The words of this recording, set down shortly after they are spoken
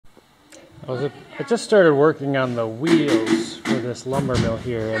I just started working on the wheels for this lumber mill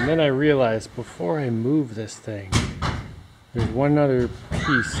here, and then I realized before I move this thing, there's one other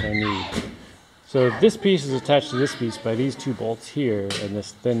piece I need. So this piece is attached to this piece by these two bolts here and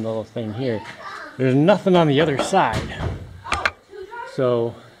this thin little thing here. There's nothing on the other side.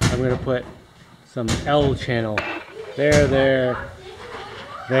 So I'm going to put some L channel there, there,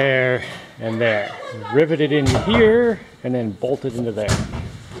 and there. Rivet it in here and then bolt it into there.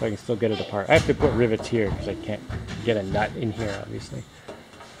 So I can still get it apart. I have to put rivets here because I can't get a nut in here, obviously.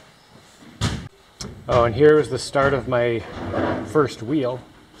 Oh, and here was the start of my first wheel.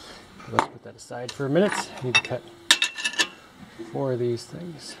 Let's put that aside for a minute. I need to cut 4 of these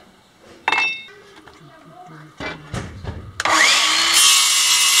things.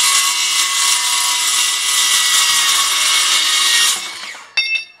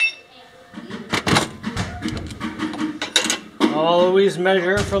 Always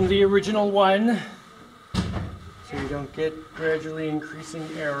measure from the original one so you don't get gradually increasing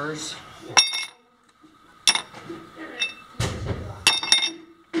errors.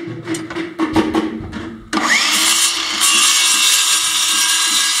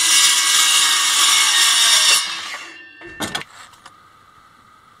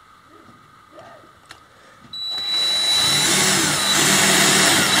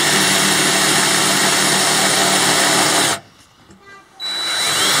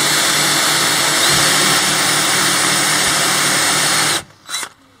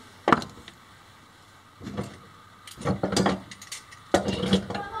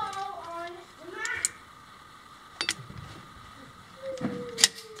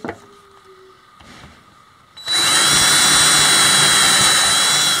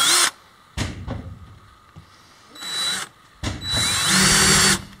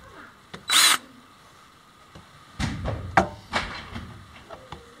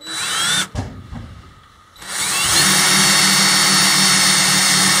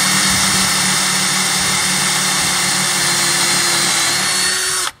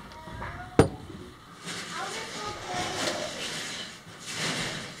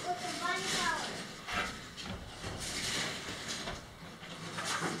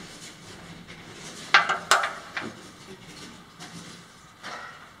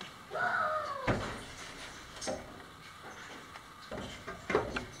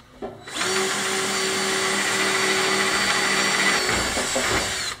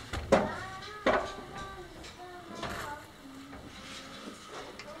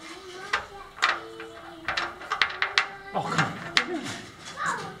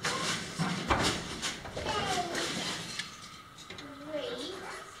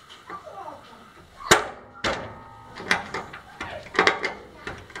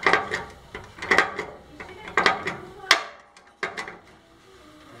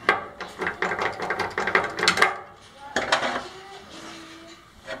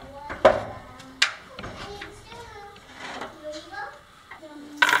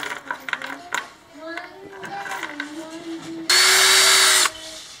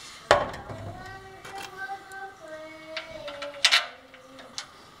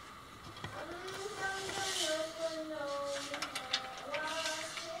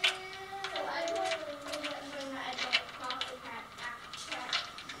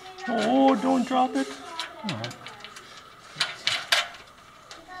 Oh, don't drop it. Oh.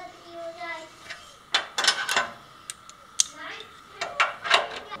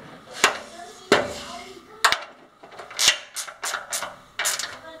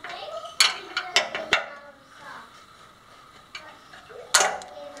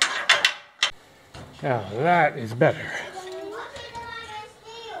 Now that is better.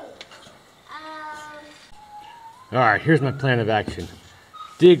 Alright, here's my plan of action.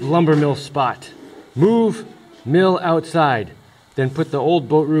 Dig lumber mill spot. Move mill outside. Then put the old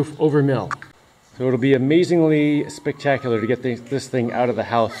boat roof over mill. So it'll be amazingly spectacular to get this thing out of the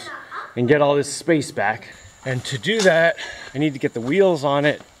house and get all this space back. And to do that, I need to get the wheels on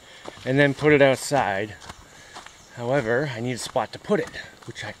it and then put it outside. However, I need a spot to put it,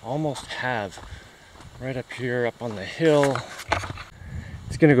 which I almost have right up here, up on the hill.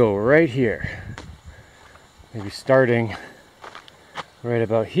 It's gonna go right here. Maybe starting right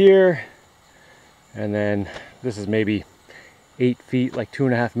about here. And then this is maybe 8 feet, like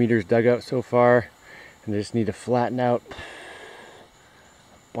 2.5 meters dug out so far. And I just need to flatten out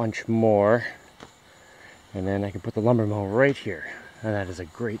a bunch more. And then I can put the lumber mill right here. And that is a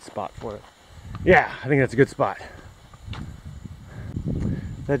great spot for it. Yeah, I think that's a good spot.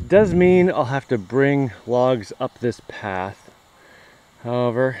 That does mean I'll have to bring logs up this path.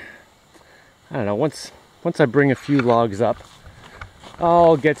 However, I don't know, once I bring a few logs up,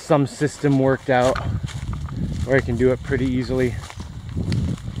 I'll get some system worked out where I can do it pretty easily.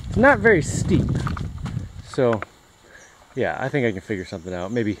 It's not very steep, so yeah, I think I can figure something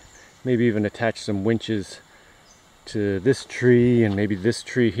out. Maybe even attach some winches to this tree and maybe this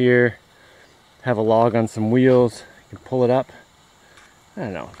tree here. Have a log on some wheels, you can pull it up. I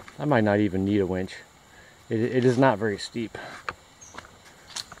don't know, I might not even need a winch. It is not very steep.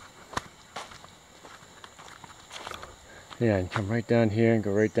 Yeah, and come right down here and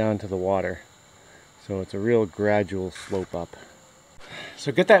go right down to the water. So it's a real gradual slope up.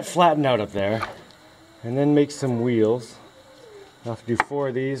 So get that flattened out up there, and then make some wheels. I'll have to do 4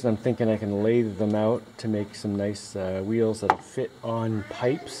 of these. I'm thinking I can lathe them out to make some nice wheels that'll fit on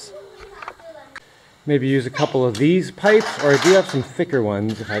pipes. Maybe use a couple of these pipes, or I do have some thicker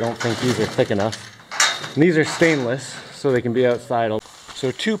ones if I don't think these are thick enough. And these are stainless, so they can be outside.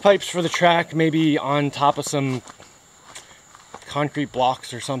 So 2 pipes for the track, maybe on top of some concrete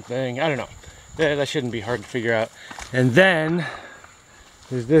blocks or something. I don't know. That shouldn't be hard to figure out. And then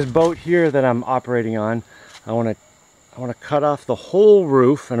there's this boat here that I'm operating on. I want to cut off the whole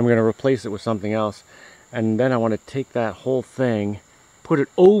roof, and I'm going to replace it with something else. And then I want to take that whole thing, put it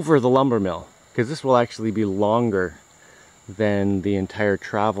over the lumber mill, because this will actually be longer than the entire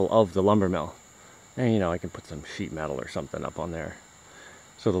travel of the lumber mill. And you know, I can put some sheet metal or something up on there,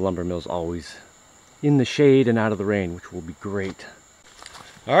 so the lumber mill's always in the shade and out of the rain, which will be great.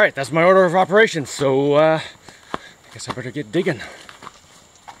 All right, that's my order of operations. So I guess I better get digging.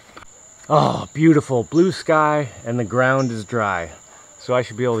 Oh, beautiful blue sky, and the ground is dry. So I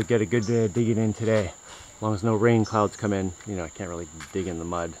should be able to get a good day of digging in today. As long as no rain clouds come in. You know, I can't really dig in the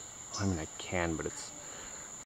mud. I mean, I can, but it's